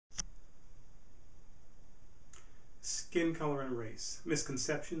Skin color and race,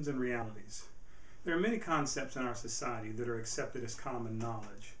 misconceptions and realities. There are many concepts in our society that are accepted as common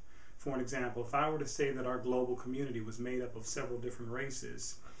knowledge. For an example, if I were to say that our global community was made up of several different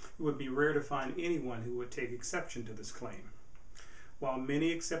races, it would be rare to find anyone who would take exception to this claim. While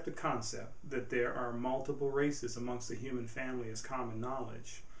many accept the concept that there are multiple races amongst the human family as common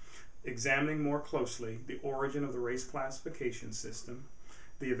knowledge, examining more closely the origin of the race classification system,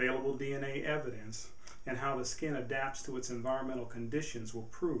 the available DNA evidence, and how the skin adapts to its environmental conditions will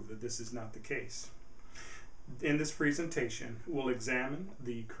prove that this is not the case. In this presentation, we'll examine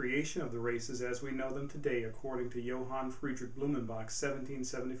the creation of the races as we know them today according to Johann Friedrich Blumenbach's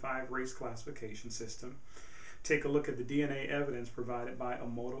 1775 race classification system, take a look at the DNA evidence provided by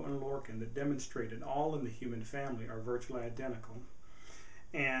Emoto and Lorcan that demonstrated all in the human family are virtually identical,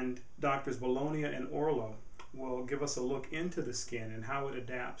 and Drs. Bologna and Orlo will give us a look into the skin and how it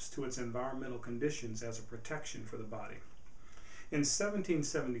adapts to its environmental conditions as a protection for the body. In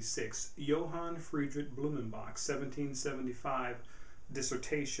 1776, Johann Friedrich Blumenbach's 1775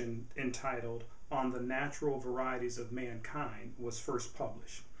 dissertation entitled On the Natural Varieties of Mankind was first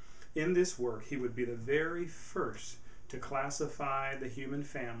published. In this work, he would be the very first to classify the human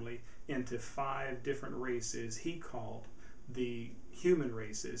family into 5 different races he called the human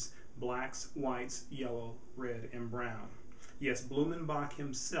races: blacks, whites, yellow, red, and brown. Yes, Blumenbach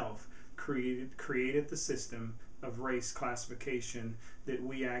himself created the system of race classification that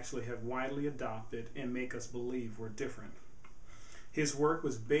we actually have widely adopted and make us believe we're different. His work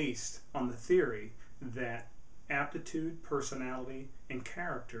was based on the theory that aptitude, personality, and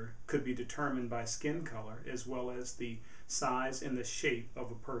character could be determined by skin color as well as the size and the shape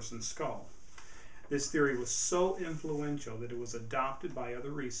of a person's skull. This theory was so influential that it was adopted by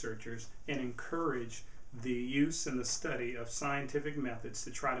other researchers and encouraged the use and the study of scientific methods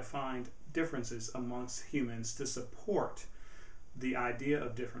to try to find differences amongst humans to support the idea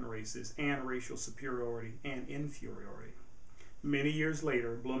of different races and racial superiority and inferiority. Many years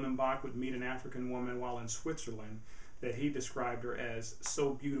later, Blumenbach would meet an African woman while in Switzerland that he described her as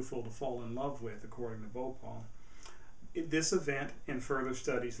so beautiful to fall in love with, according to Bhopal. This event and further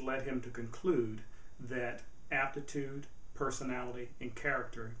studies led him to conclude that aptitude, personality, and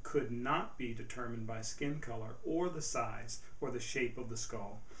character could not be determined by skin color or the size or the shape of the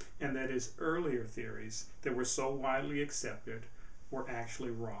skull, and that his earlier theories that were so widely accepted were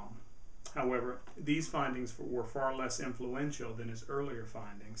actually wrong. However, these findings were far less influential than his earlier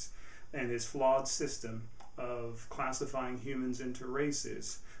findings, and his flawed system of classifying humans into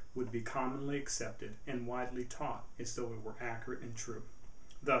races would be commonly accepted and widely taught as though it were accurate and true.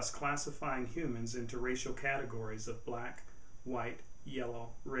 Thus, classifying humans into racial categories of black, white,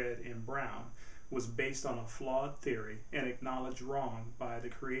 yellow, red, and brown was based on a flawed theory and acknowledged wrong by the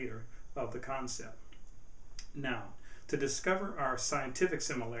creator of the concept. Now, to discover our scientific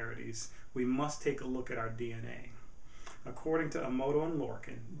similarities, we must take a look at our DNA. According to Emoto and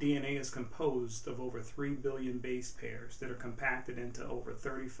Lorcan, DNA is composed of over 3 billion base pairs that are compacted into over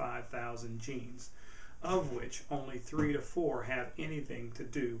 35,000 genes, of which only 3 to 4 have anything to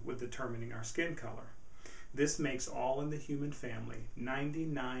do with determining our skin color. This makes all in the human family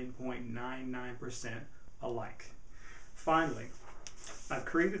 99.99% alike. Finally, I've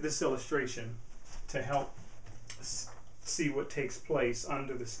created this illustration to help see what takes place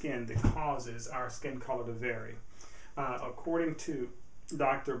under the skin that causes our skin color to vary. According to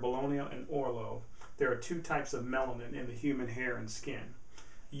Dr. Bologna and Orlo, there are 2 types of melanin in the human hair and skin.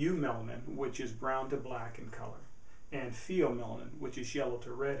 Eumelanin, which is brown to black in color, and pheomelanin, which is yellow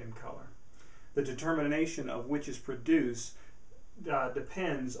to red in color. The determination of which is produced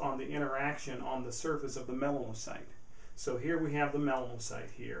depends on the interaction on the surface of the melanocyte. So here we have the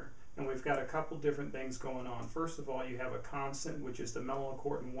melanocyte here, and we've got a couple different things going on. First of all, you have a constant, which is the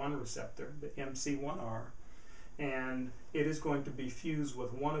melanocortin-1 receptor, the MC1R, and it is going to be fused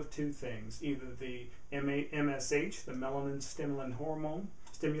with one of 2 things, either the MSH, the melanin stimulating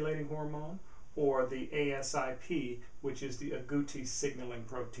hormone, or the ASIP, which is the agouti signaling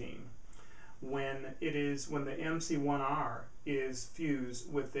protein. When the MC1R is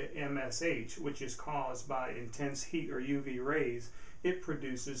fused with the MSH, which is caused by intense heat or UV rays, it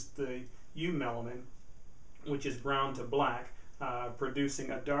produces the eumelanin, which is brown to black,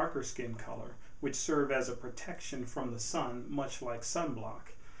 producing a darker skin color, which serve as a protection from the sun, much like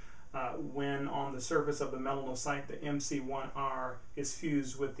sunblock. When on the surface of the melanocyte, the MC1R is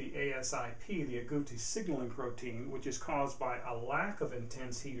fused with the ASIP, the agouti signaling protein, which is caused by a lack of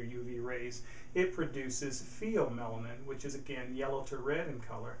intense heat or UV rays, it produces pheomelanin, which is again yellow to red in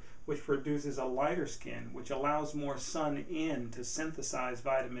color, which produces a lighter skin, which allows more sun in to synthesize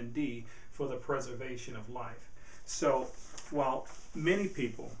vitamin D for the preservation of life. So, while many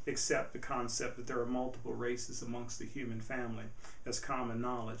people accept the concept that there are multiple races amongst the human family as common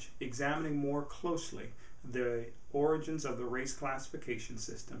knowledge, examining more closely the origins of the race classification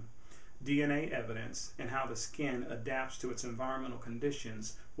system, DNA evidence, and how the skin adapts to its environmental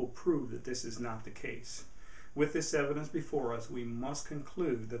conditions will prove that this is not the case. With this evidence before us, we must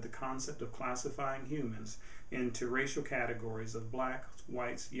conclude that the concept of classifying humans into racial categories of blacks,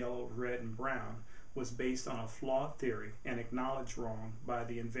 whites, yellow, red, and brown was based on a flawed theory and acknowledged wrong by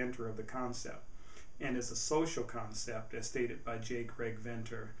the inventor of the concept, and is a social concept as stated by J. Craig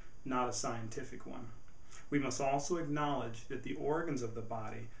Venter, not a scientific one. We must also acknowledge that the organs of the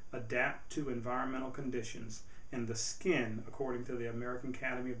body adapt to environmental conditions, and the skin, according to the American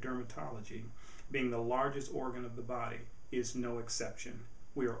Academy of Dermatology, being the largest organ of the body, is no exception.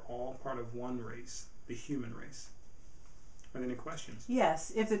 We are all part of one race, the human race. Are there any questions?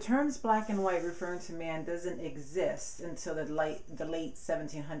 Yes. If the terms black and white referring to man doesn't exist until the late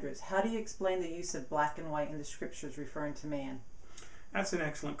 1700s, how do you explain the use of black and white in the scriptures referring to man? That's an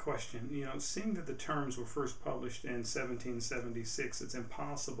excellent question. Seeing that the terms were first published in 1776, it's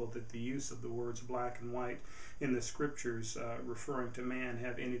impossible that the use of the words black and white in the scriptures referring to man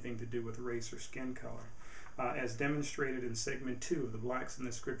have anything to do with race or skin color. As demonstrated in segment 2 of the Blacks in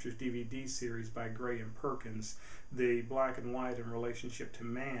the Scriptures DVD series by Gray and Perkins, the black and white in relationship to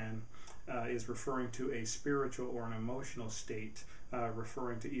man is referring to a spiritual or an emotional state,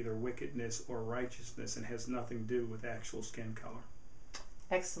 referring to either wickedness or righteousness, and has nothing to do with actual skin color.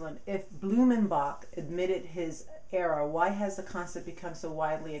 Excellent. If Blumenbach admitted his error, why has the concept become so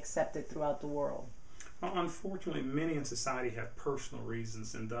widely accepted throughout the world? Well, unfortunately, many in society have personal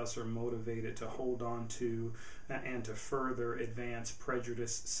reasons and thus are motivated to hold on to and to further advance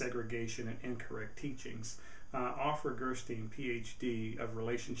prejudice, segregation, and incorrect teachings. Offer Gerstein, PhD, of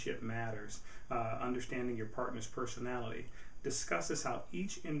Relationship Matters, Understanding Your Partner's Personality, discusses how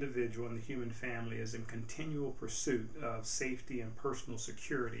each individual in the human family is in continual pursuit of safety and personal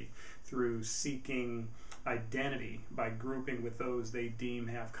security through seeking identity by grouping with those they deem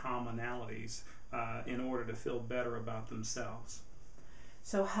have commonalities in order to feel better about themselves.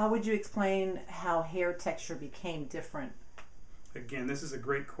 So how would you explain how hair texture became different? Again, this is a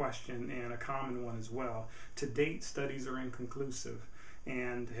great question and a common one as well. To date, studies are inconclusive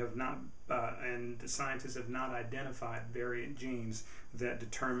and scientists have not identified variant genes that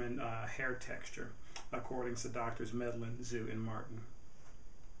determine hair texture, according to Drs. Medlin, Zhu, and Martin.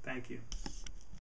 Thank you.